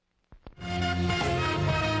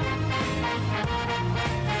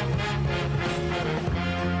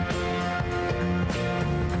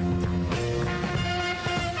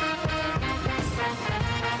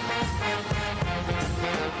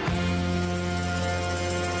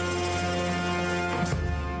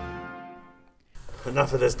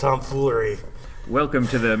Enough of this tomfoolery. Welcome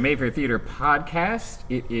to the Mayfair Theatre podcast.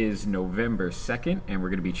 It is November 2nd, and we're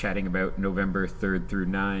going to be chatting about November 3rd through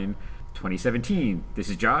 9, 2017. This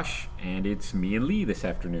is Josh, and it's me and Lee this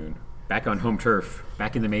afternoon. Back on home turf,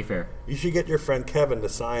 back in the Mayfair. You should get your friend Kevin to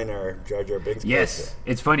sign our Jar Jar Binks Yes, poster.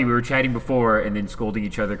 it's funny. We were chatting before and then scolding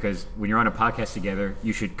each other because when you're on a podcast together,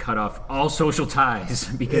 you should cut off all social ties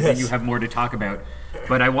because then you have more to talk about.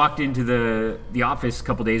 But I walked into the office a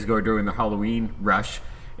couple days ago during the Halloween rush,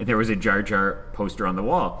 and there was a Jar Jar poster on the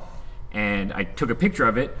wall. And I took a picture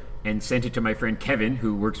of it and sent it to my friend Kevin,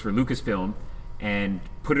 who works for Lucasfilm, and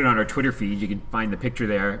put it on our Twitter feed. You can find the picture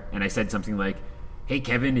there. And I said something like, "Hey,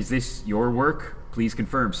 Kevin, is this your work? Please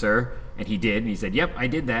confirm, sir." And he did. And he said, "Yep, I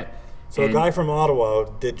did that." So a guy from Ottawa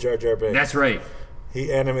did Jar Jar Binks. That's right.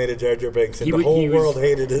 He animated Jar Jar Binks, and the whole world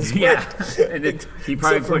hated his work. Yeah, and he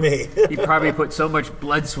probably put so much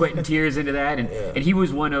blood, sweat, and tears into that. And he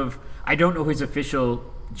was one of, I don't know his official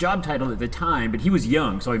job title at the time, but he was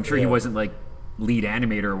young, so I'm sure he wasn't like lead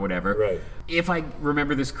animator or whatever. Right. If I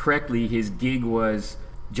remember this correctly, his gig was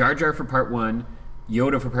Jar Jar for part 1,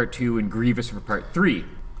 Yoda for part 2, and Grievous for part 3.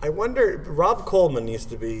 I wonder, Rob Coleman used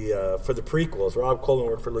to be, for the prequels, Rob Coleman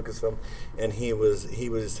worked for Lucasfilm, and he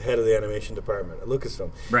was head of the animation department at Lucasfilm.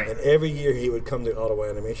 Right. And every year he would come to Ottawa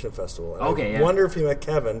Animation Festival. And Okay, I wonder if he met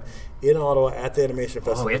Kevin in Ottawa at the Animation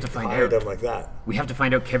Festival. We have to find hired out. him like that. We have to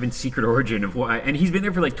find out Kevin's secret origin of why. And he's been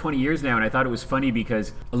there for like 20 years now, and I thought it was funny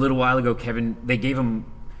because a little while ago, Kevin, they gave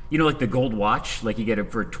him, you know, like the gold watch, like you get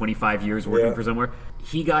it for 25 years working for somewhere.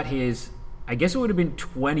 He got his, I guess it would have been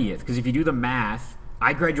 20th, because if you do the math,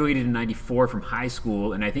 I graduated in 94 from high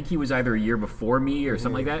school, and I think he was either a year before me or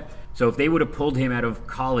something like that. So if they would have pulled him out of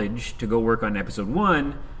college to go work on episode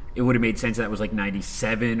 1, it would have made sense that was like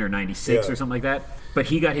 97 or 96 or something like that. But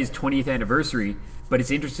he got his 20th anniversary. But it's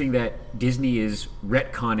interesting that Disney is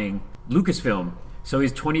retconning Lucasfilm. So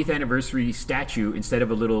his 20th anniversary statue, instead of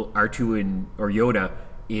a little R2 or Yoda,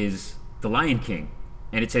 is the Lion King.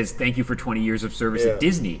 And it says, "Thank you for 20 years of service at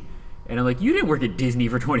Disney." And I'm like, you didn't work at Disney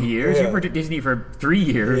for 20 years. You worked at Disney for 3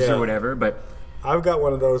 years or whatever. But I've got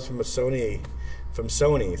one of those from Sony.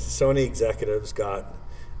 Sony executives got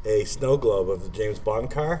a snow globe of the James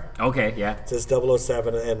Bond car. Okay, yeah. It says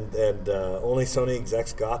 007, and only Sony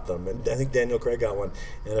execs got them. And I think Daniel Craig got one.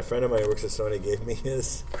 And a friend of mine who works at Sony gave me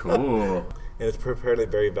his. Cool. And it's apparently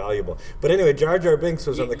very valuable. But anyway, Jar Jar Binks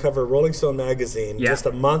was on the cover of Rolling Stone magazine just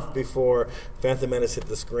a month before Phantom Menace hit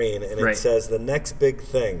the screen, and it says the next big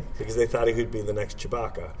thing, because they thought he would be the next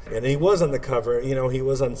Chewbacca. And he was on the cover, you know, he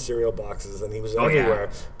was on cereal boxes, and he was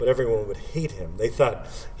everywhere, but everyone would hate him. They thought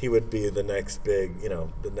he would be the next big, you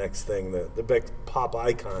know, the next thing, the big pop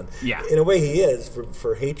icon. Yeah. In a way, he is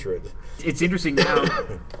for hatred. It's interesting now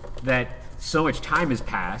that so much time has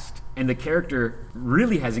passed, and the character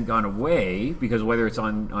really hasn't gone away, because whether it's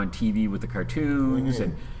on TV with the cartoons,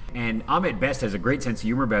 and Ahmed Best has a great sense of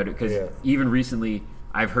humor about it, because even recently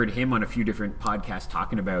I've heard him on a few different podcasts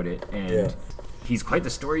talking about it, and he's quite the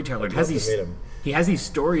storyteller. He has these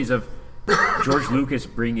stories of George Lucas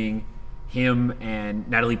bringing him and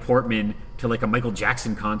Natalie Portman to like a Michael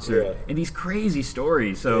Jackson concert, and these crazy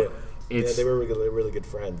stories. So they were really good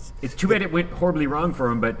friends. It's too bad it went horribly wrong for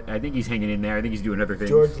him, but I think he's hanging in there. I think he's doing other things.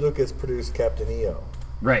 George Lucas produced Captain EO.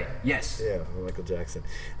 Right, yes. Yeah, Michael Jackson.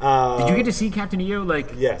 Did you get to see Captain EO?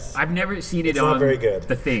 Yes. I've never seen it on on very good.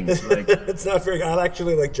 The Things. It's not very good. I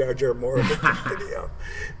actually like Jar Jar more than Captain EO.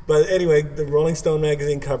 But anyway, the Rolling Stone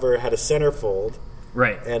magazine cover had a centerfold.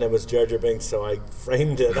 Right. And it was Jar Jar Binks, so I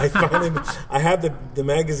framed it. I have the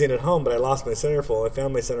magazine at home, but I lost my centerfold. I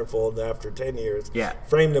found my centerfold after 10 years. Yeah.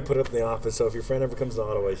 Framed it, put it up in the office, so if your friend ever comes to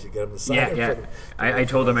Ottawa, you should get him to sign it. Yeah. I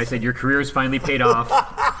told him, I said, your career's finally paid off.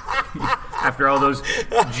 After all those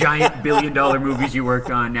giant billion-dollar movies you worked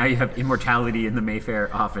on, now you have immortality in the Mayfair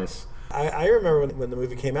office. I remember when the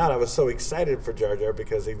movie came out, I was so excited for Jar Jar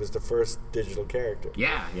because he was the first digital character.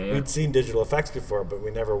 Yeah. We'd seen digital effects before, but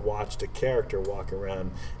we never watched a character walk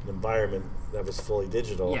around an environment that was fully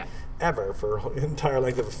digital ever for the entire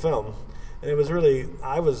length of a film. And it was really,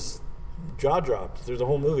 I was jaw-dropped through the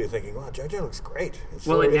whole movie thinking, wow, Jar Jar looks great. It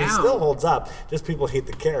still holds up, just people hate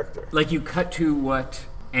the character. Like you cut to what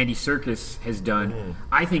Andy Serkis has done.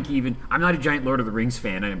 I think I'm not a giant Lord of the Rings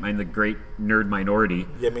fan. I'm the great nerd minority.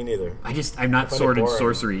 Yeah, me neither. I'm not sword and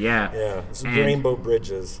sorcery. Yeah. Yeah. It's rainbow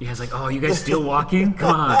bridges. Yeah, it's like, oh, you guys still walking?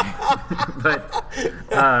 Come on. But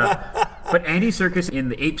Andy Serkis in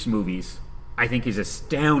the Apes movies, I think, is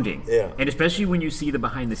astounding. Yeah. And especially when you see the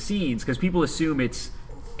behind the scenes, because people assume it's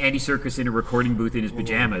Andy Serkis in a recording booth in his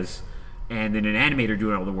pajamas. And then an animator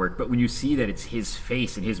doing all the work. But when you see that it's his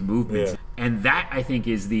face and his movements, and that, I think,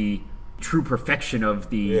 is the true perfection of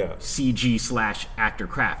the CG/actor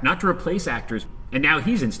craft. Not to replace actors. And now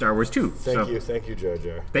he's in Star Wars too. Thank you, Jar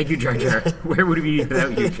Jar. Thank you, Jar Jar. Where would we be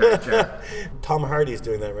without you, Jar Jar? Tom Hardy's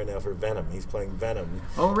doing that right now for Venom. He's playing Venom.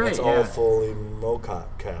 Oh, right, It's all fully mocap.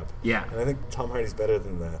 Yeah. And I think Tom Hardy's better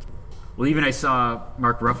than that. Well, even I saw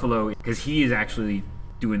Mark Ruffalo, because he is actually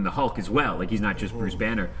doing the Hulk as well. Like, he's not just Bruce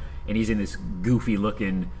Banner. And he's in this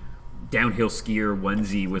goofy-looking downhill skier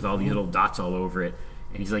onesie with all these little dots all over it.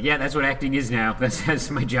 And he's like, yeah, that's what acting is now.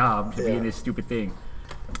 That's my job, to be in this stupid thing.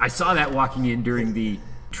 I saw that walking in during the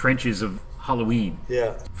trenches of Halloween.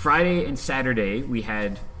 Yeah. Friday and Saturday, we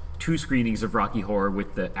had 2 screenings of Rocky Horror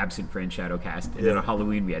with the absent Fran Shadowcast. And then on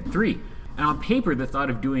Halloween, we had 3. And on paper, the thought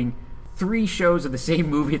of doing 3 shows of the same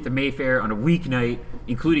movie at the Mayfair on a weeknight,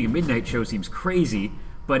 including a midnight show, seems crazy.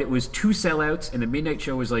 But it was 2 sellouts, and the midnight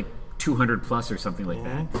show was like 200 plus or something like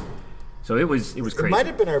that. So it was crazy. It might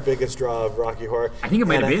have been our biggest draw of Rocky Horror. I think it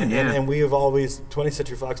might have been, yeah. And we have always, 20th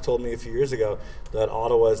Century Fox told me a few years ago that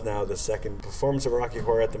Ottawa is now the second performance of Rocky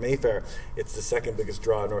Horror at the Mayfair. It's the second biggest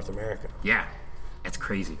draw in North America. Yeah, that's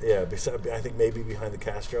crazy. Yeah, I think maybe behind the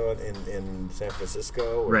Castro in San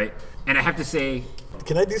Francisco. Right. And I have to say...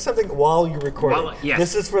 Can I do something while you're recording? Yes.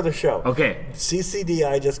 This is for the show. Okay.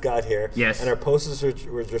 CCDI just got here. Yes. And our posters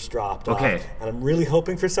were just dropped off. Okay. And I'm really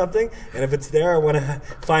hoping for something. And if it's there, I want to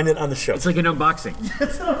find it on the show. It's like an unboxing.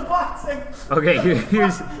 It's an unboxing. Okay,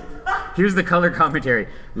 here's the color commentary.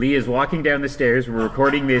 Lee is walking down the stairs. We're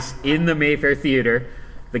recording this in the Mayfair Theater.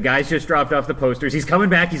 The guy's just dropped off the posters. He's coming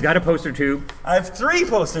back. He's got a poster tube. I have 3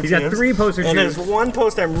 poster tubes. He's got 3 poster tubes. And there's one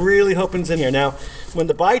poster I'm really hoping's in here. Now, when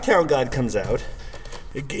the Bytown Guide comes out,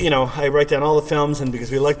 I write down all the films, and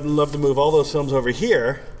because we love to move all those films over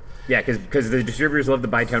here. Yeah, because the distributors love the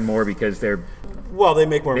Bytown more because they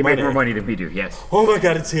make more money. They make more money than we do. Yes. Oh my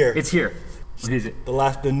God, it's here. It's here. What is it?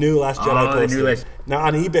 The new Last Jedi poster. The new Last. Now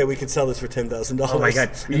on eBay we could sell this for $10,000. Oh my God!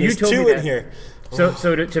 And you told 2 in here. So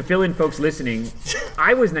to fill in folks listening,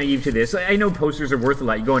 I was naive to this. I know posters are worth a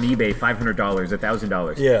lot. You go on eBay, $500,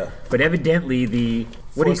 $1,000. Yeah. But evidently the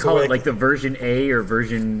what Force do you call Awakens. it? Like the version A or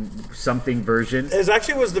version something version? It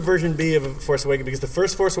actually was the version B of Force Awakens because the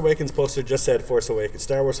first Force Awakens poster just said Force Awakens,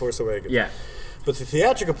 Star Wars Force Awakens. Yeah. But the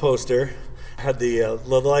theatrical poster had the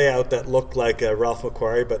layout that looked like Ralph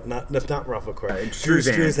McQuarrie, but not Ralph McQuarrie. Drew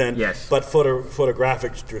Struzan. Yes. But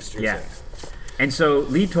photographic Drew Struzan. Yeah. And so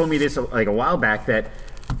Lee told me this like a while back that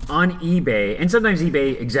on eBay, and sometimes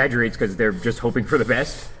eBay exaggerates because they're just hoping for the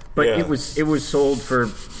best, but it was sold for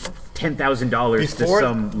 $10,000 to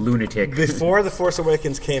some lunatic. Before The Force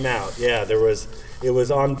Awakens came out, it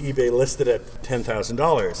was on eBay listed at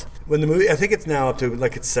 $10,000. When the movie, I think it's now up to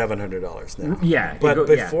it's $700 now. Yeah. But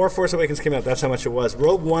before Force Awakens came out, that's how much it was.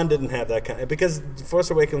 Rogue One didn't have that kind because Force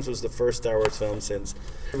Awakens was the first Star Wars film since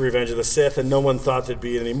Revenge of the Sith, and no one thought there'd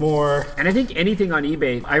be any more. And I think anything on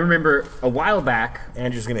eBay, I remember a while back.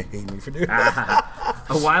 Andrew's going to hate me for doing that.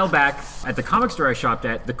 A while back at the comic store I shopped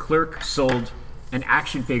at, the clerk sold an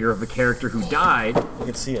action figure of a character who died. You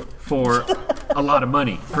can see it. For a lot of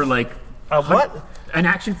money. For like... what? An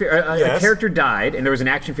action figure. A character died, and there was an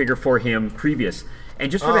action figure for him previous. And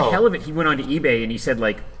just for the hell of it, he went onto eBay and he said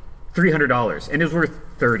like $300, and it was worth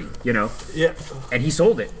 $30. Yeah. And he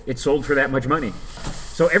sold it. It sold for that much money.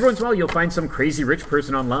 So every once in a while, you'll find some crazy rich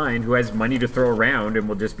person online who has money to throw around, and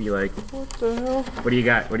will just be like, "What the hell? What do you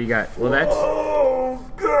got? What do you got?" Well, that's.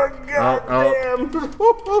 Damn!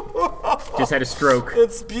 Just had a stroke.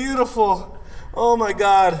 It's beautiful. Oh my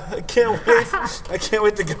God! I can't wait! I can't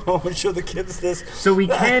wait to go home and show the kids this. So we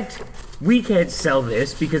can't sell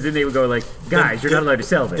this because then they would go like, "Guys, you're not allowed to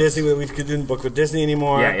sell this." Disney, we didn't book with Disney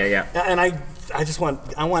anymore. Yeah. And I just want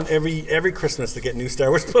every Christmas to get new Star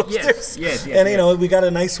Wars posters. Yes. And we got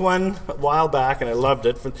a nice one a while back, and I loved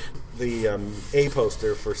it for the A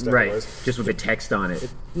poster for Star Wars. Just with the text on it.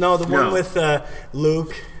 The one with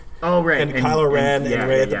Luke. Oh, right. And Kylo Ren and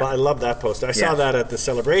Rey at the bottom. I love that poster. I saw that at the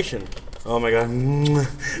celebration. Oh my God.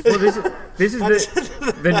 Well, this is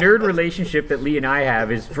the nerd relationship that Lee and I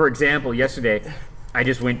have is, for example, yesterday I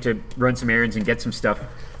just went to run some errands and get some stuff.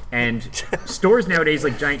 And stores nowadays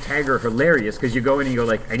like Giant Tiger are hilarious because you go in and you go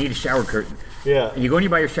like, I need a shower curtain. Yeah. And you go and you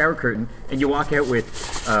buy your shower curtain and you walk out with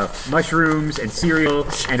mushrooms and cereal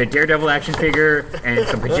and a Daredevil action figure and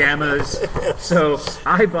some pajamas. So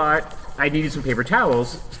I needed some paper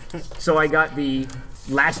towels. So I got the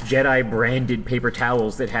Last Jedi branded paper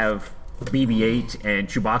towels that have BB-8 and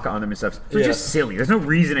Chewbacca on them and stuff. So it's just silly. There's no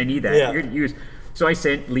reason I need that. You're gonna use. So I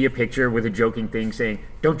sent Lee a picture with a joking thing saying,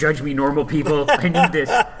 "Don't judge me, normal people. I need this."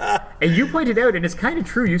 And you pointed out, and it's kind of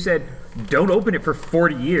true. You said, "Don't open it for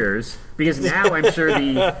 40 years because now I'm sure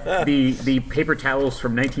the paper towels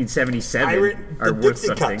from 1977 are worth Dixie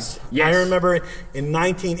something." Cups. Yes. I remember in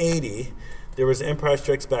 1980 there was Empire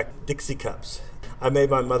Strikes Back Dixie Cups. I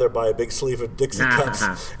made my mother buy a big sleeve of Dixie cups,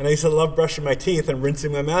 and I used to love brushing my teeth and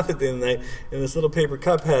rinsing my mouth at the end of the night. And this little paper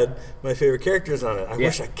cup had my favorite characters on it. I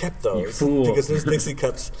wish I kept those, you fool. because those Dixie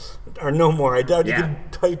cups are no more. I doubt you can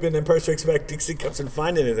type in Empire Strikes Back Dixie Cups and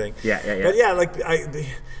find anything. But yeah, like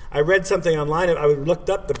I read something online. I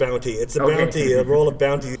looked up the Bounty. It's a Bounty, a roll of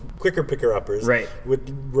Bounty quicker picker-uppers,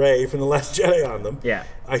 with Rey from The Last Jedi on them. Yeah.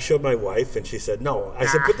 I showed my wife, and she said, "No." I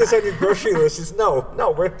said, "Put this on your grocery list." She said,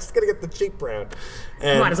 "No, we're just going to get the cheap brand."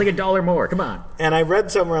 And, come on, it's like $1 more. Come on. And I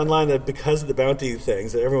read somewhere online that because of the Bounty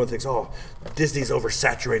things, that everyone thinks, "Oh, Disney's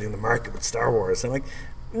oversaturating the market with Star Wars." I'm like,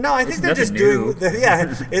 no, I think they're just doing...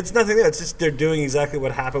 it's nothing new. It's just they're doing exactly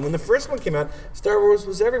what happened. When the first one came out, Star Wars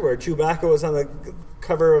was everywhere. Chewbacca was on the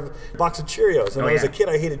cover of a box of Cheerios. And when I was a kid,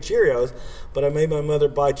 I hated Cheerios, but I made my mother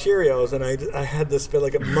buy Cheerios, and I had to spend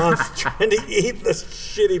like a month trying to eat this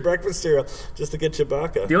shitty breakfast cereal just to get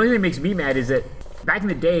Chewbacca. The only thing that makes me mad is that back in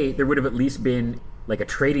the day, there would have at least been like a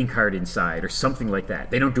trading card inside or something like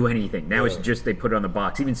that. They don't do anything. Now it's just they put it on the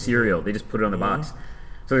box. Even cereal, they just put it on the box.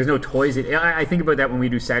 So there's no toys. I think about that when we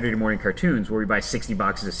do Saturday morning cartoons where we buy 60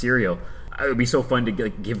 boxes of cereal. It would be so fun to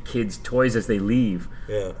give kids toys as they leave.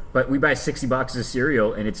 Yeah. But we buy 60 boxes of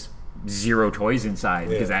cereal and it's 0 toys inside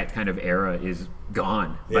because that kind of era is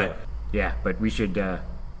gone. But we should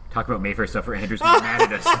talk about Mayfair stuff or Andrew's going to be mad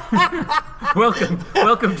at us.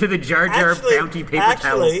 Welcome to the Jar Jar Bounty Paper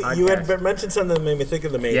Towel podcast. You had mentioned something that made me think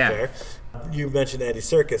of the Mayfair. You mentioned Andy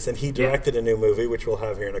Serkis, and he directed a new movie, which we'll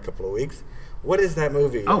have here in a couple of weeks. What is that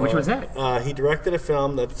movie? Oh, which one's that? He directed a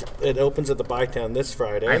film it opens at the Bytown this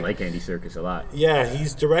Friday. I like Andy Serkis a lot. Yeah,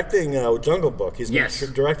 he's directing Jungle Book. He's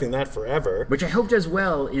been directing that forever. Which I hope does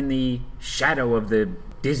well in the shadow of the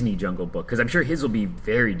Disney Jungle Book, because I'm sure his will be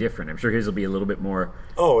very different. I'm sure his will be a little bit more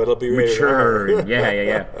it'll be mature.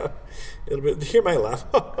 Yeah. It'll be, hear my laugh.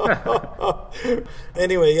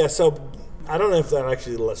 Anyway, so I don't know if that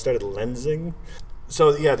actually started lensing.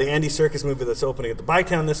 So, the Andy Serkis movie that's opening at the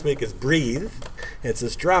Bytown this week is Breathe. It's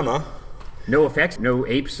this drama. No effects, no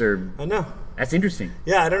apes or... I know. That's interesting.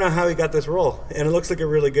 Yeah, I don't know how he got this role. And it looks like it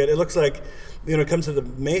looks like, it comes to the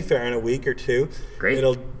Mayfair in a week or two. Great.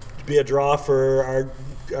 It'll be a draw for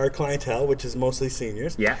our clientele, which is mostly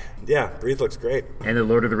seniors. Yeah. Yeah, Breathe looks great. And the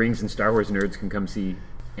Lord of the Rings and Star Wars nerds can come see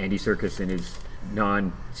Andy Serkis in his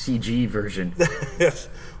non-CG version.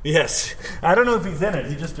 Yes. I don't know if he's in it.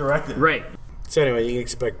 He just directed it. Right. So anyway, you can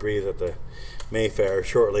expect Breathe at the Mayfair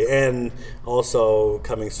shortly. And also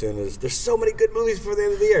coming soon there's so many good movies before the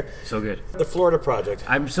end of the year. So good. The Florida Project.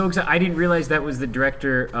 I'm so excited. I didn't realize that was the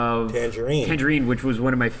director of Tangerine, which was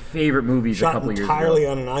one of my favorite movies a couple years ago. Shot entirely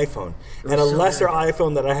on an iPhone. And a lesser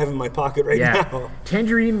iPhone that I have in my pocket right now.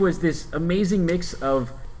 Tangerine was this amazing mix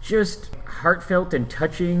of just heartfelt and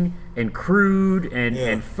touching and crude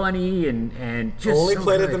and funny and just only so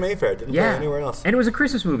played good. at the Mayfair. Didn't play anywhere else. And it was a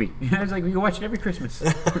Christmas movie. I was like, we can watch it every Christmas.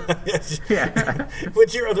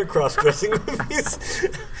 What's your other cross-dressing movies?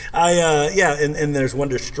 And there's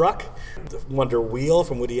Wonderstruck, Wonder Wheel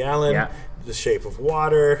from Woody Allen, The Shape of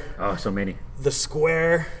Water. Oh, so many. The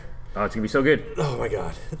Square. Oh, it's gonna be so good. Oh my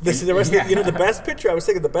God! The best picture. I was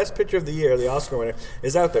thinking the best picture of the year, the Oscar winner,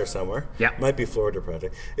 is out there somewhere. Yeah, might be Florida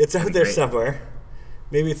Project. It's out there somewhere.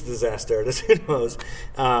 Maybe it's Disaster Artist. Who knows?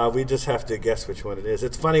 We just have to guess which one it is.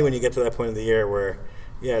 It's funny when you get to that point in the year where,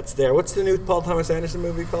 it's there. What's the new Paul Thomas Anderson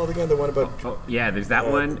movie called again? The one about there's that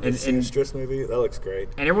one. The seamstress movie. That looks great.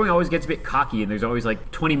 And everyone always gets a bit cocky, and there's always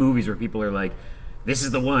like 20 movies where people are like, this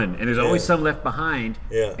is the one, and there's always some left behind,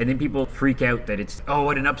 and then people freak out that it's,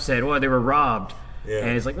 what an upset, they were robbed, and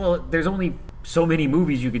it's like, well, there's only so many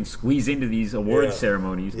movies you can squeeze into these award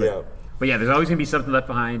ceremonies, but there's always going to be something left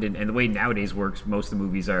behind, and the way nowadays works, most of the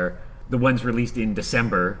movies are, the ones released in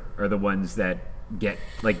December are the ones that get,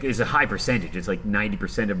 like, it's a high percentage. It's like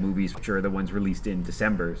 90% of movies which are the ones released in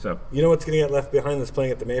December. So you know what's going to get left behind that's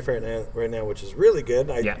playing at the Mayfair right now, which is really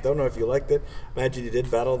good. I don't know if you liked it. Imagine You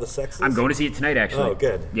did Battle of the Sexes. I'm going to see it tonight, actually. Oh,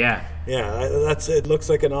 good. Yeah. That's it. Looks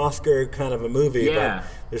like an Oscar kind of a movie, but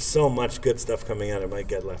there's so much good stuff coming out, it might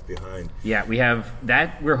get left behind. Yeah, we have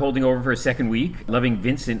that we're holding over for a second week. Loving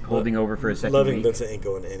Vincent holding over for a second week. Loving Vincent ain't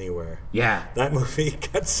going anywhere. Yeah. That movie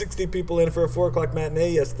got 60 people in for a 4 o'clock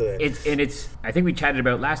matinee yesterday. It's I think we chatted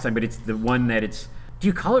about last time, but it's the one that do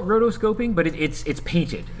you call it rotoscoping? But it's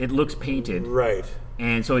painted. It looks painted. Right.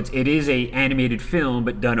 And so it is a animated film,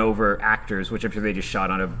 but done over actors, which I'm sure they just shot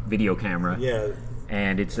on a video camera. Yeah.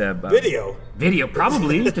 And it's a video,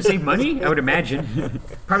 probably to save money, I would imagine.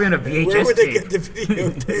 Probably on a VHS tape. Where would they get the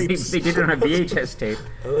videotapes? they did it on a VHS tape.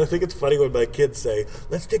 I think it's funny when my kids say,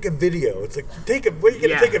 "Let's take a video." It's like, what are you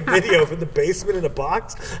going to take a video from the basement in a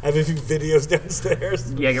box? I have a few videos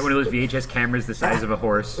downstairs. Yeah, get one of those VHS cameras the size of a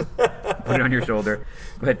horse, put it on your shoulder.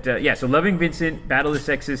 But so Loving Vincent, Battle of the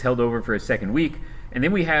Sexes held over for a second week, and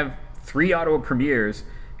then we have 3 Ottawa premieres.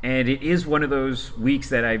 And it is one of those weeks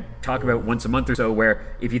that I talk about once a month or so,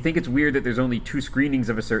 where if you think it's weird that there's only 2 screenings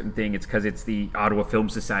of a certain thing, it's because it's the Ottawa Film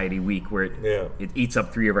Society week where it eats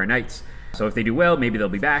up 3 of our nights. So if they do well, maybe they'll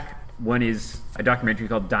be back. One is a documentary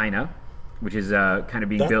called Dinah, which is kind of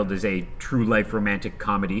being billed as a true life romantic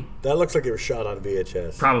comedy. That looks like it was shot on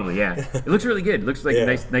VHS. Probably, yeah. It looks really good. It looks like a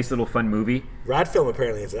nice little fun movie. Rat Film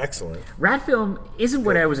apparently is excellent. Rat Film isn't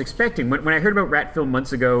what I was expecting. When I heard about Rat Film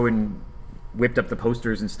months ago and whipped up the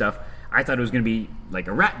posters and stuff, I thought it was going to be like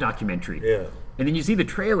a rat documentary. Yeah. And then you see the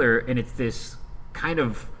trailer, and it's this kind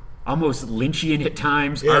of almost Lynchian at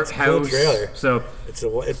times art house. Cool trailer. So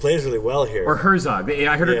it plays really well here. Or Herzog.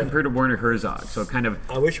 I heard it compared to Werner Herzog. So kind of.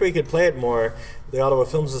 I wish we could play it more. The Ottawa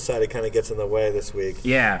Film Society kind of gets in the way this week.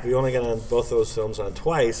 Yeah. We only got on both those films on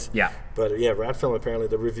twice. Yeah. But Rat Film, apparently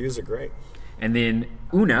the reviews are great. And then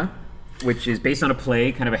Una, which is based on a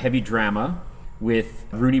play, kind of a heavy drama with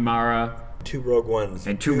Rooney Mara. 2 Rogue Ones.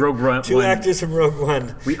 And 2 Rogue One. 2 actors from Rogue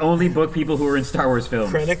One. We only book people who are in Star Wars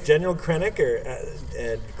films. General Krennic,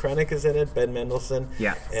 Krennic is in it, Ben Mendelsohn.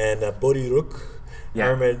 Yeah. And Bodhi Rook.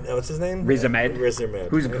 Yeah. What's his name? Riz Ahmed.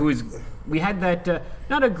 Who's we had that,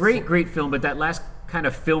 not a great film, but that last kind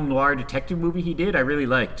of film noir detective movie he did, I really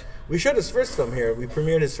liked. We showed his first film here. We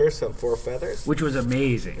premiered his first film, Four Feathers. Which was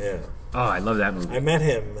amazing. Yeah. Oh, I love that movie. I met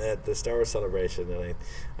him at the Star Wars Celebration, and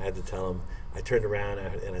I had to tell him. I turned around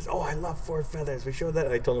and I said, I love Four Feathers. We showed that.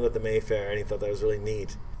 And I told him about the Mayfair, and he thought that was really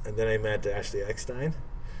neat. And then I met Ashley Eckstein.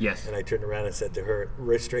 Yes. And I turned around and said to her,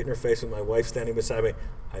 right straight in her face with my wife standing beside me,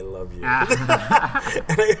 I love you. And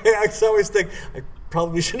I always think, I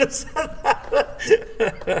probably shouldn't have said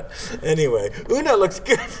that. Anyway, Una looks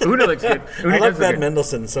good. Una looks good. I love Ben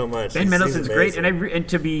Mendelsohn so much. Ben Mendelsohn's great. And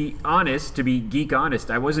to be honest, to be geek honest,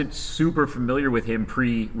 I wasn't super familiar with him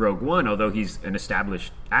pre-Rogue One, although he's an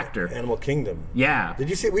established actor. Animal Kingdom. Yeah. Did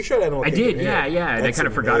you see? We showed Animal Kingdom. I did, yeah. And I kind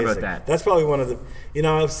of forgot about that. That's probably one of the, I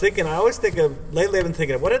always think of, lately I've been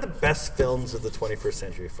thinking of, what are the best films of the 21st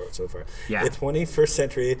century so far? Yeah. The 21st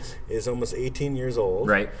century is almost 18 years old.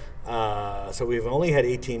 Right. So we've only had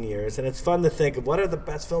 18 years, and it's fun to think of what are the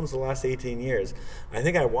best films of the last 18 years. I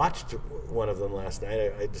think I watched one of them last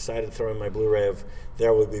night. I decided to throw in my Blu-ray of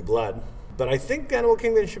There Will Be Blood. But I think Animal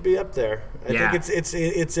Kingdom should be up there. I think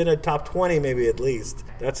it's in a top 20 maybe at least.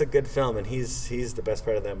 That's a good film, and he's the best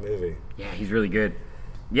part of that movie. Yeah, he's really good.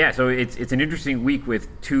 Yeah, so it's an interesting week with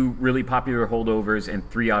 2 really popular holdovers and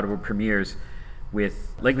 3 Ottawa premieres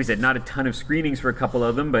with, like we said, not a ton of screenings for a couple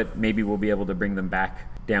of them, but maybe we'll be able to bring them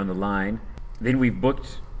back down the line. Then we've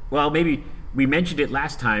booked, maybe we mentioned it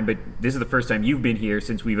last time, but this is the first time you've been here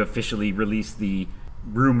since we've officially released the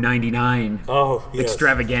Room 99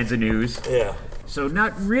 extravaganza news. Yeah. So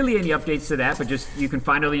not really any updates to that, but just you can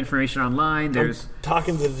find all the information online. I'm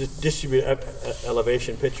talking to the distributor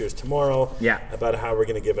Elevation Pictures tomorrow about how we're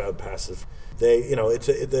going to give out passes.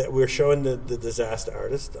 We're showing the Disaster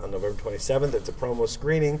Artist on November 27th. It's a promo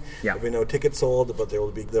screening. Yeah. There'll be no tickets sold, but they'll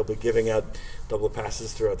be giving out double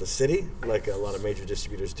passes throughout the city, like a lot of major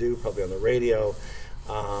distributors do, probably on the radio.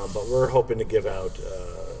 But we're hoping to give out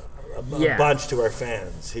a bunch to our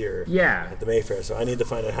fans here at the Mayfair. So I need to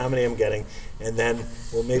find out how many I'm getting, and then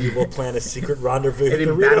we'll plan a secret rendezvous. And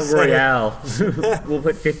in Battle Royale, we'll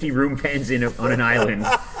put 50 room pens on an island,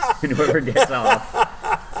 and whoever gets off.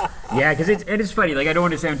 Yeah, because it's funny. Like, I don't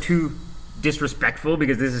want to sound too disrespectful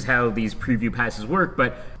because this is how these preview passes work,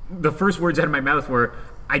 but the first words out of my mouth were,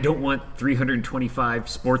 I don't want 325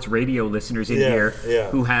 sports radio listeners in here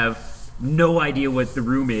who have no idea what the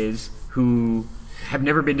room is, who have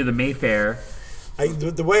never been to the Mayfair.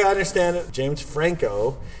 The way I understand it, James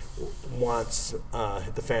Franco wants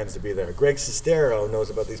the fans to be there. Greg Sestero knows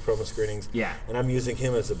about these promo screenings, and I'm using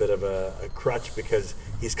him as a bit of a crutch because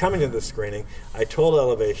he's coming to the screening. I told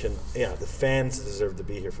Elevation, the fans deserve to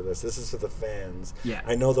be here for this. This is for the fans. Yeah.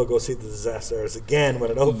 I know they'll go see the Disaster Artist again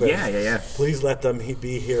when it opens. Yeah. Please let them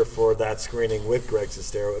be here for that screening with Greg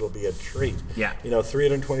Sestero. It'll be a treat. Yeah.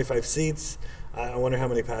 325 seats. I wonder how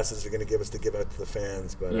many passes they're going to give us to give out to the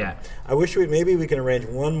fans. But I wish maybe we can arrange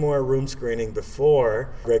one more room screening before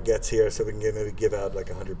Greg gets here, so we can maybe give out like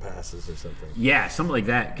 100 passes or something. Yeah, something like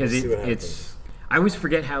that. Because I always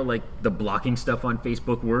forget how like the blocking stuff on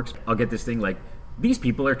Facebook works. I'll get this thing like, these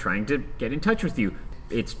people are trying to get in touch with you.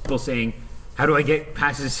 It's people saying, how do I get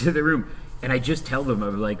passes to the room? And I just tell them,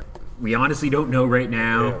 I'm like, we honestly don't know right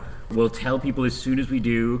now. Yeah. We'll tell people as soon as we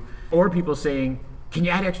do. Or people saying, can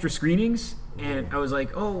you add extra screenings? And I was like,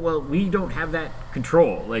 oh, well, we don't have that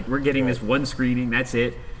control. Like, we're getting this one screening, that's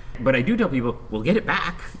it. But I do tell people, we'll get it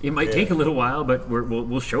back. It might take a little while, but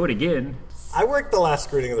we'll show it again. I worked the last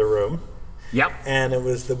screening of The Room. Yep. And it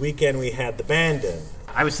was the weekend we had the band in.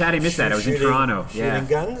 I was sad I missed that. I was in Toronto. Shooting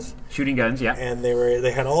guns? Shooting guns, yeah. And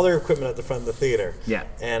they had all their equipment at the front of the theater. Yeah.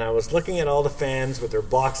 And I was looking at all the fans with their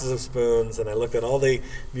boxes of spoons, and I looked at all the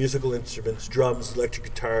musical instruments, drums, electric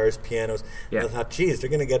guitars, pianos. Yeah. And I thought, geez, they're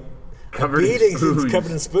going to get covered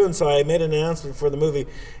in spoons. So I made an announcement for the movie.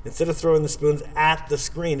 Instead of throwing the spoons at the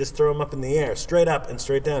screen, just throw them up in the air, straight up and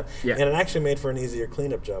straight down. Yeah. And it actually made for an easier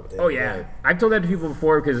cleanup job at the end of the night. I've told that to people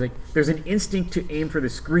before because like, there's an instinct to aim for the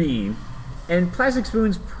screen. And plastic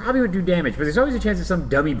spoons probably would do damage, but there's always a chance that some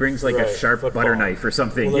dummy brings like a sharp butter knife or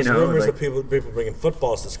something. Well, there's rumors of people bringing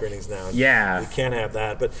footballs to screenings now. Yeah. You can't have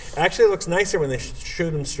that. But actually it looks nicer when they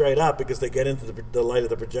shoot them straight up because they get into the light of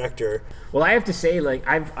the projector. Well, I have to say, like,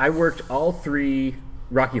 I worked all 3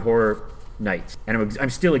 Rocky Horror nights, and I'm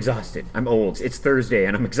still exhausted. I'm old. It's Thursday,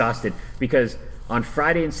 and I'm exhausted because on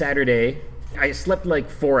Friday and Saturday, I slept like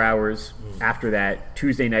 4 hours after that.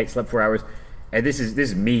 Tuesday night, slept 4 hours. And this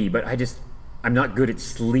is me, but I'm not good at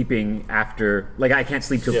sleeping after, like I can't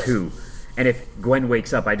sleep till 2. And if Gwen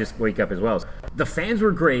wakes up, I just wake up as well. The fans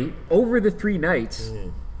were great. Over the 3 nights,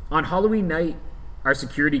 on Halloween night, our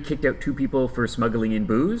security kicked out 2 people for smuggling in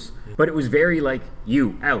booze, but it was very like,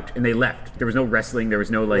 you, out, and they left. There was no wrestling, there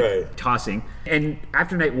was no tossing. And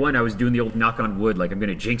after night 1, I was doing the old knock on wood, like I'm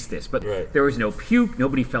gonna jinx this, but there was no puke,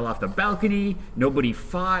 nobody fell off the balcony, nobody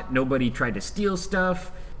fought, nobody tried to steal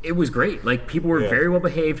stuff. It was great. Like, people were very well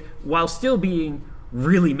behaved while still being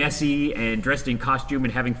really messy and dressed in costume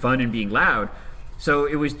and having fun and being loud. So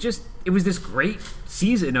it was this great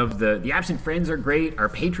season of the Absent Friends are great. Our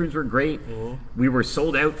patrons were great. We were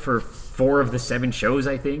sold out for 4 of the 7 shows,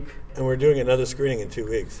 I think. And we're doing another screening in 2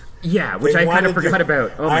 weeks. Yeah, which I kind of forgot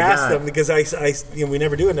about. Oh my God. I asked them because we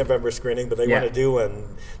never do a November screening, but they want to do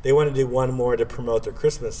one. They want to do one more to promote their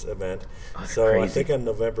Christmas event. Oh, so crazy. I think on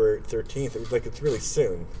November 13th, it's really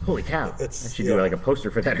soon. Holy cow! I should do like a poster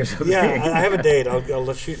for that or something. Yeah, I have a date.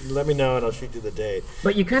 I'll shoot. Let me know, and I'll shoot you the date.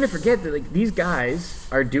 But you kind of forget that like these guys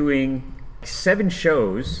are doing 7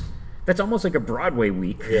 shows. That's almost like a Broadway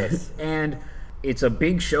week. Yes, and it's a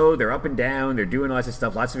big show. They're up and down. They're doing lots of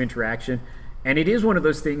stuff, lots of interaction. And it is one of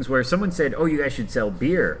those things where someone said, oh, you guys should sell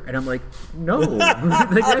beer. And I'm like, no.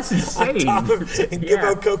 Like, that's insane. Give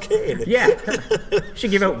out cocaine. Yeah.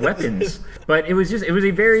 Should give out weapons. But it was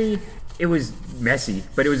messy,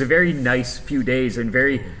 but it was a very nice few days and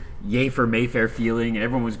very yay for Mayfair feeling. And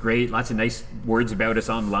everyone was great. Lots of nice words about us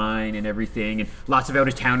online and everything. And lots of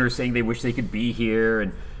out-of-towners saying they wish they could be here.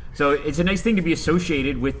 And so it's a nice thing to be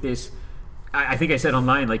associated with this. I think I said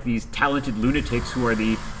online, like these talented lunatics who are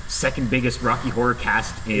the 2nd biggest Rocky Horror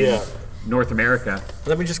cast in North America.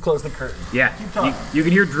 Let me just close the curtain. Yeah, you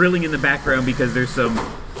can hear drilling in the background because there's some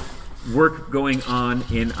work going on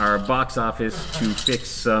in our box office to fix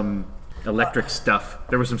some electric stuff.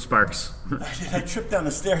 There were some sparks. I tripped down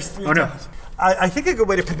the stairs 3 times. I think a good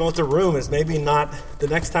way to promote the room is maybe not the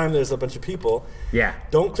next time there's a bunch of people. Yeah.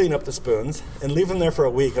 Don't clean up the spoons and leave them there for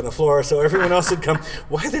a week on the floor so everyone else would come.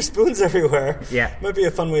 Why are there spoons everywhere? Yeah. Might be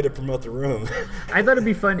a fun way to promote the room. I thought it'd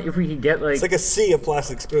be fun if we could get like... It's like a sea of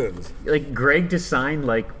plastic spoons. Like Greg to sign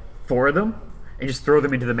like 4 of them and just throw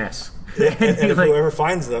them into the mess. Yeah, and like, whoever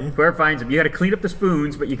finds them. Whoever finds them. You got to clean up the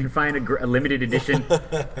spoons, but you can find a limited edition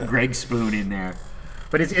Greg spoon in there.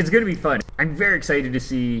 But it's going to be fun. I'm very excited to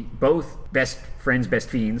see both Best Friends, Best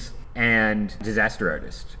Fiends and Disaster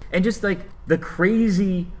Artist. And just like the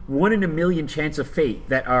crazy 1 in a million chance of fate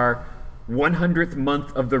that our 100th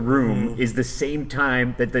month of The Room is the same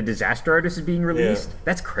time that the Disaster Artist is being released. Yeah.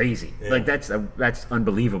 That's crazy. Yeah. Like that's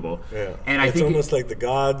unbelievable. Yeah. And it's almost like the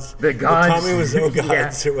gods, the Tommy Wiseau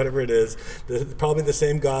gods or whatever it is. Probably the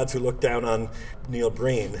same gods who looked down on Neil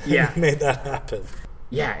Breen and made that happen.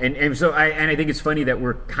 Yeah, and so I think it's funny that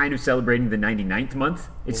we're kind of celebrating the 99th month.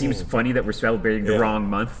 It seems funny that we're celebrating the wrong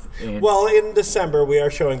month. Well, in December, we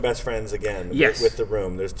are showing Best Friends again with The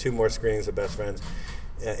Room. There's 2 more screenings of Best Friends,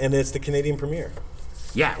 and it's the Canadian premiere.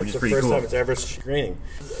 Yeah, which is pretty cool. It's the first time it's ever screening.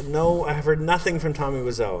 No, I've heard nothing from Tommy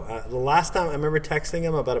Wiseau. The last time, I remember texting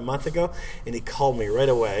him about a month ago, and he called me right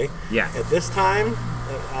away. Yeah. At this time,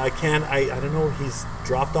 I don't know, he's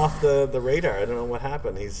dropped off the radar. I don't know what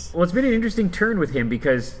happened. Well, it's been an interesting turn with him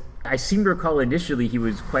because I seem to recall initially he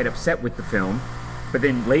was quite upset with the film. But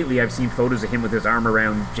then lately I've seen photos of him with his arm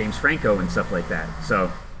around James Franco and stuff like that.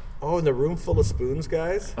 So. Oh, and the Room Full of Spoons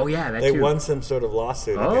guys? Oh, yeah, They won some sort of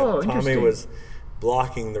lawsuit. Oh, Tommy was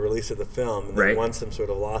blocking the release of the film, and they right. won some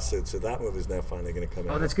sort of lawsuit, so that movie's now finally going to come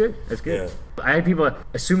out. Oh, that's good. That's good. Yeah. I had people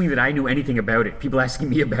assuming that I knew anything about it. People asking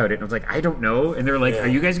me about it, and I was like, I don't know. And they're like, Are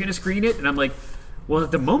you guys going to screen it? And I'm like, well,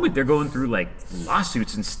 at the moment they're going through like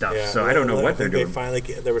lawsuits and stuff, so I don't know what they're doing. They finally,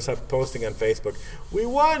 there was some posting on Facebook. We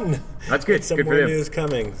won. That's good. It's some good more for them. news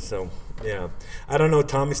coming. So yeah, I don't know.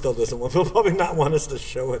 Tommy still doesn't want. He'll probably not want us to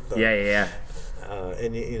show it though. Yeah.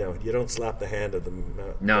 And you don't slap the hand of the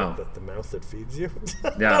mouth that feeds you.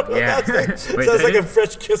 No, yeah. Sounds like a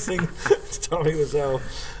French kissing. Tommy Wiseau.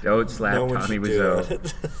 Don't slap Tommy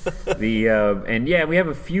Wiseau. And we have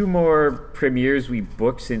a few more premieres we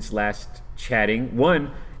booked since last chatting.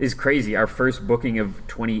 One is crazy. Our first booking of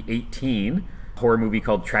 2018, horror movie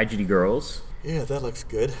called Tragedy Girls. Yeah, that looks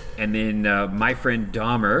good. And then My Friend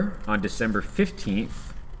Dahmer on December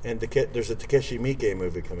 15th. And there's a Takeshi Miike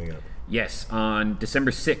movie coming up. Yes, on December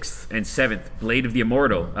 6th and 7th, Blade of the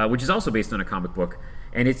Immortal, which is also based on a comic book.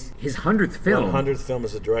 And it's his 100th film. 100th film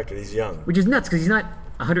as a director. He's young. Which is nuts, because he's not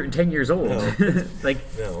 110 years old. No, no, I think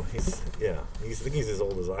he's as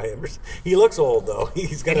old as I am. He looks old, though.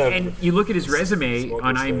 He's got and you look at his resume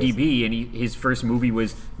on IMDb, and his first movie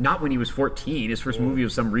was not when he was 14. His first movie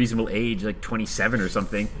was some reasonable age, like 27 or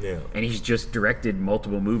something. Yeah. And he's just directed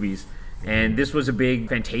multiple movies. And this was a big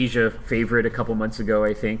Fantasia favorite a couple months ago,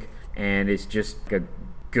 I think. And it's just a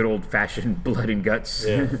good old-fashioned blood and guts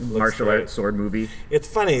martial arts sword movie. It's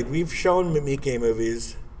funny. We've shown Miike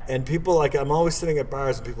movies, and people I'm always sitting at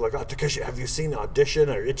bars, and people are like, Takeshi, have you seen Audition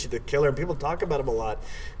or Ichi the Killer? And people talk about him a lot.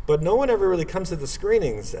 But no one ever really comes to the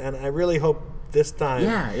screenings, and I really hope this time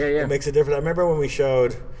it makes a difference. I remember when we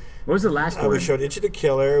showed... What was the last one? We showed Ichi the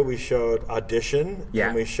Killer, we showed Audition,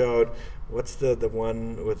 and we showed... What's the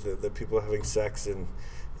one with the people having sex in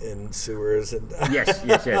sewers and yes.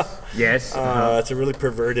 It's a really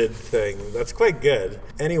perverted thing. That's quite good.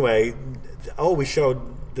 Anyway, we showed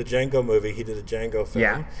the Django movie. He did a Django film.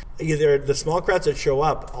 Yeah. Either the small crowds that show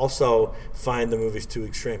up also find the movies too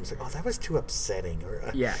extreme. It's like, that was too upsetting, or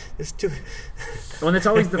it's too. Well, that's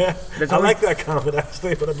always the. I like that comment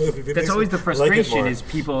actually about a movie. That's always the frustration is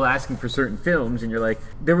people asking for certain films, and you're like,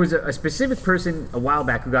 there was a specific person a while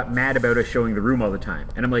back who got mad about us showing The Room all the time,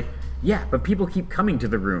 and I'm like, yeah, but people keep coming to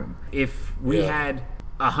The Room. If we had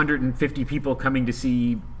 150 people coming to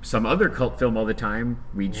see some other cult film all the time,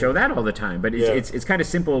 we'd show that all the time. But it's kind of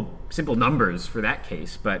simple numbers for that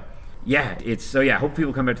case. But hope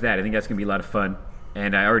people come out to that. I think that's gonna be a lot of fun.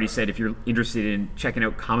 And I already said if you're interested in checking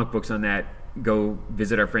out comic books on that, go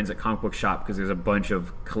visit our friends at Comic Book Shop, because there's a bunch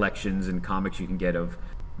of collections and comics you can get of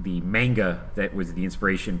the manga that was the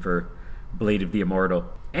inspiration for Blade of the Immortal.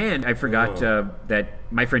 And I forgot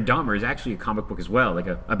that My Friend Dahmer is actually a comic book as well, like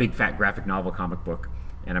a big fat graphic novel comic book.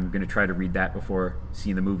 And I'm going to try to read that before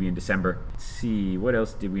seeing the movie in December. Let's see, what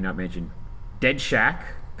else did we not mention? Dead Shack,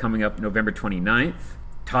 coming up November 29th.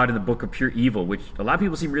 Todd and the Book of Pure Evil, which a lot of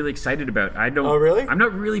people seem really excited about. Oh, really? I'm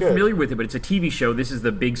not really familiar with it, but it's a TV show. This is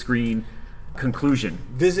the big screen conclusion.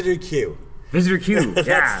 Visitor Q. Visitor Q,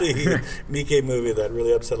 That's the Miike movie that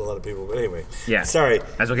really upset a lot of people. But anyway, sorry.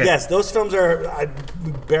 That's okay. Yes, those films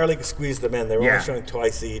we barely squeezed them in. They were only showing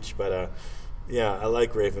twice each, but I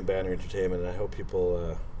like Raven Banner Entertainment, and I hope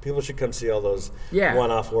people should come see all those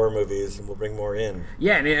one-off horror movies, and we'll bring more in.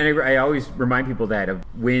 Yeah, and I always remind people that of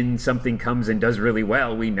when something comes and does really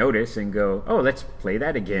well, we notice and go, oh, let's play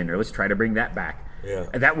that again, or let's try to bring that back. Yeah.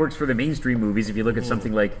 And that works for the mainstream movies. If you look at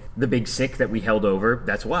something like The Big Sick that we held over,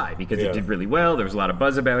 that's why, because it did really well. There was a lot of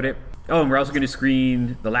buzz about it. Oh, and we're also going to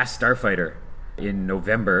screen The Last Starfighter in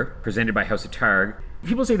November, presented by House of Targ.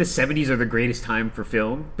 People say the 70s are the greatest time for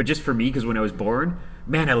film, but just for me, because when I was born,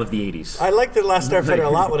 man, I love the 80s. I liked The Last Starfighter a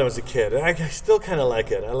lot when I was a kid. I still kind of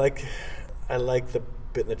like it. I like the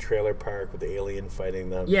bit in the trailer park with the alien fighting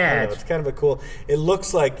them. Yeah. It's kind of a cool... It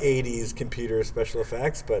looks like 80s computer special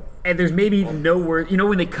effects, but... And there's maybe no word... You know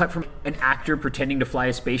when they cut from an actor pretending to fly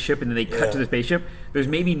a spaceship and then they cut to the spaceship? There's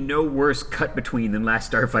maybe no worse cut between than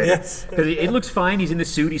Last Starfighter. Yes. Because it looks fine, he's in the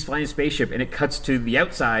suit, he's flying a spaceship, and it cuts to the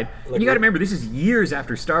outside. Like, and you got to remember, this is years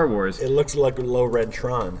after Star Wars. It looks like a low-red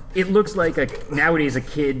Tron. It looks like nowadays a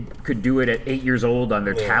kid could do it at 8 years old on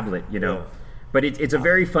their tablet, you know? Yeah. But it's a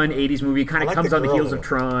very fun 80s movie. It kind of comes on the heels of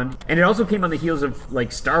Tron. And it also came on the heels of,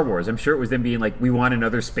 like, Star Wars. I'm sure it was them being like, we want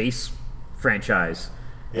another space franchise.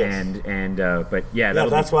 Yes.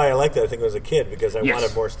 That's why I liked it. I think I was a kid, because I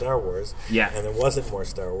wanted more Star Wars. Yeah. And there wasn't more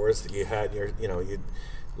Star Wars. You had your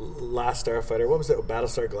Last Starfighter. What was it?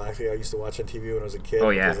 Battlestar Galactica I used to watch on TV when I was a kid.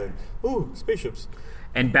 Oh, yeah. Spaceships.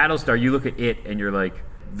 And Battlestar, you look at it and you're like,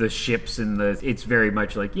 the ships and it's very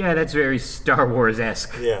much like, yeah, that's very Star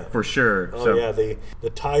Wars-esque, for sure. Oh yeah, the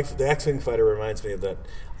X-wing fighter reminds me of that.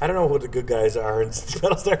 I don't know what the good guys are in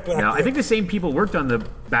Battlestar Galactica. No, I think the same people worked on the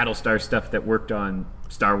Battlestar stuff that worked on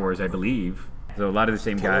Star Wars, I believe. So a lot of the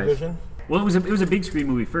same Television? guys. Well, it was a big screen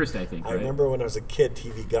movie first, I think. I remember when I was a kid,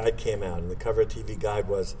 TV Guide came out, and the cover of TV Guide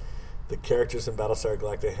was the characters in Battlestar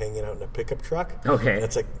Galactica hanging out in a pickup truck. Okay. And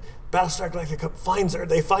it's like, Battlestar Galactica finds Earth,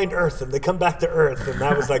 they find Earth, and they come back to Earth. And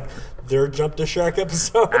that was like their Jump to Shark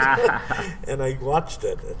episode. And I watched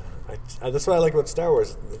it. That's what I like about Star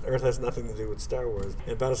Wars. Earth has nothing to do with Star Wars.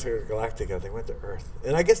 In Battlestar Galactica, they went to Earth.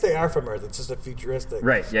 And I guess they are from Earth. It's just a futuristic,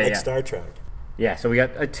 like Star Trek. Yeah, so we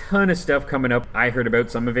got a ton of stuff coming up. I heard about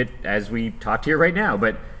some of it as we talked here right now.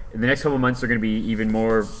 But in the next couple of months, there are going to be even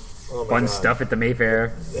more fun stuff at the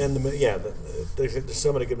Mayfair. And there's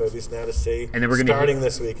so many good movies now to see. And then we're starting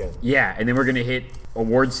this weekend. Yeah, and then we're going to hit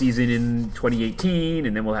award season in 2018,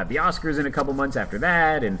 and then we'll have the Oscars in a couple months after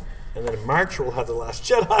that, and then in March we'll have The Last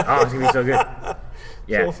Jedi. Oh, it's going to be so good.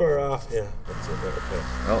 Yeah. So far off. Yeah, that's it. Okay.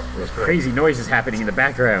 Oh, there's crazy noises happening in the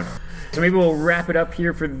background. So maybe we'll wrap it up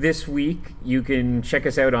here for this week. You can check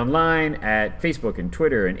us out online at Facebook and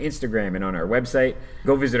Twitter and Instagram and on our website.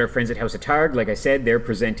 Go visit our friends at House of Targ. Like I said, they're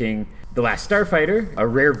presenting The Last Starfighter, a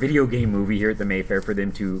rare video game movie here at the Mayfair for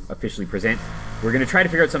them to officially present. We're going to try to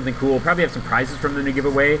figure out something cool, probably have some prizes from them to give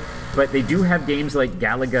away, but they do have games like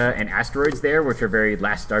Galaga and Asteroids there, which are very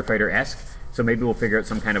Last Starfighter-esque. So maybe we'll figure out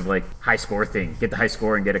some kind of like high score thing. Get the high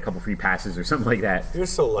score and get a couple free passes or something like that. You're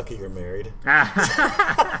so lucky you're married.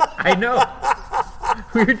 I know.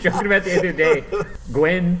 We were joking about the other day.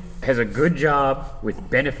 Gwen has a good job with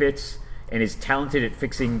benefits and is talented at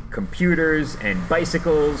fixing computers and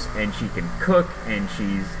bicycles, and she can cook, and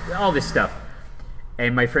she's all this stuff.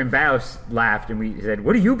 And my friend Baus laughed, and we said,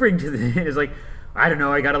 "What do you bring to the?" It's like, I don't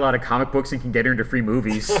know, I got a lot of comic books and can get her into free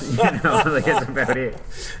movies. Like that's about it.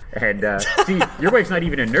 And see, your wife's not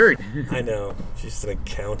even a nerd. I know. She's an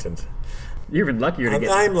accountant. You're even luckier to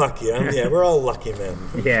get... I'm lucky. We're all lucky men.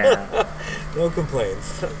 Yeah. No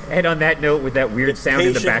complaints. And on that note, with that weird sound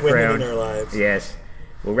in the background... women in our lives. Yes.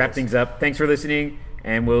 We'll wrap things up. Thanks for listening,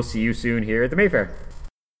 and we'll see you soon here at the Mayfair.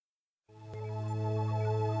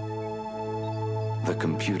 The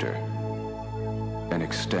computer. An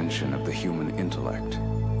extension of the human intellect.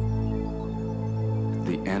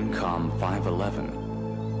 The NCOM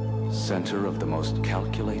 511, center of the most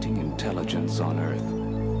calculating intelligence on Earth.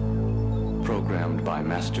 Programmed by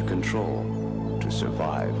Master Control to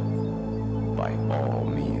survive by all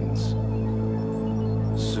means.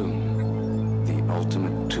 Soon, the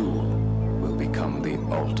ultimate tool will become the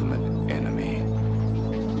ultimate enemy.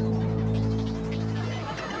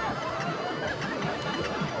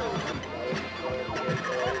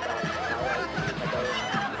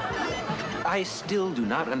 I still do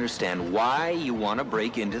not understand why you want to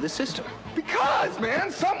break into the system. Because, man,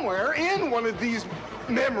 somewhere in one of these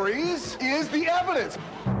memories is the evidence.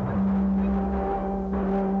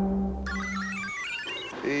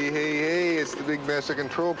 Hey, it's the big Master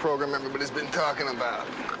Control program everybody's been talking about.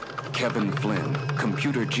 Kevin Flynn,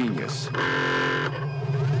 computer genius.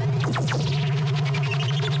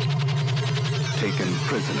 Taken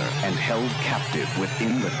prisoner and held captive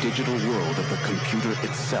within the digital world of the computer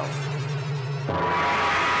itself.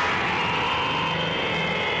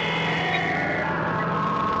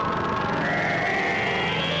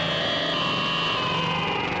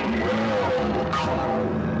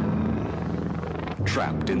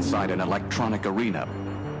 Trapped inside an electronic arena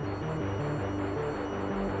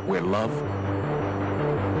where love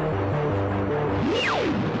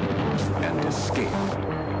and escape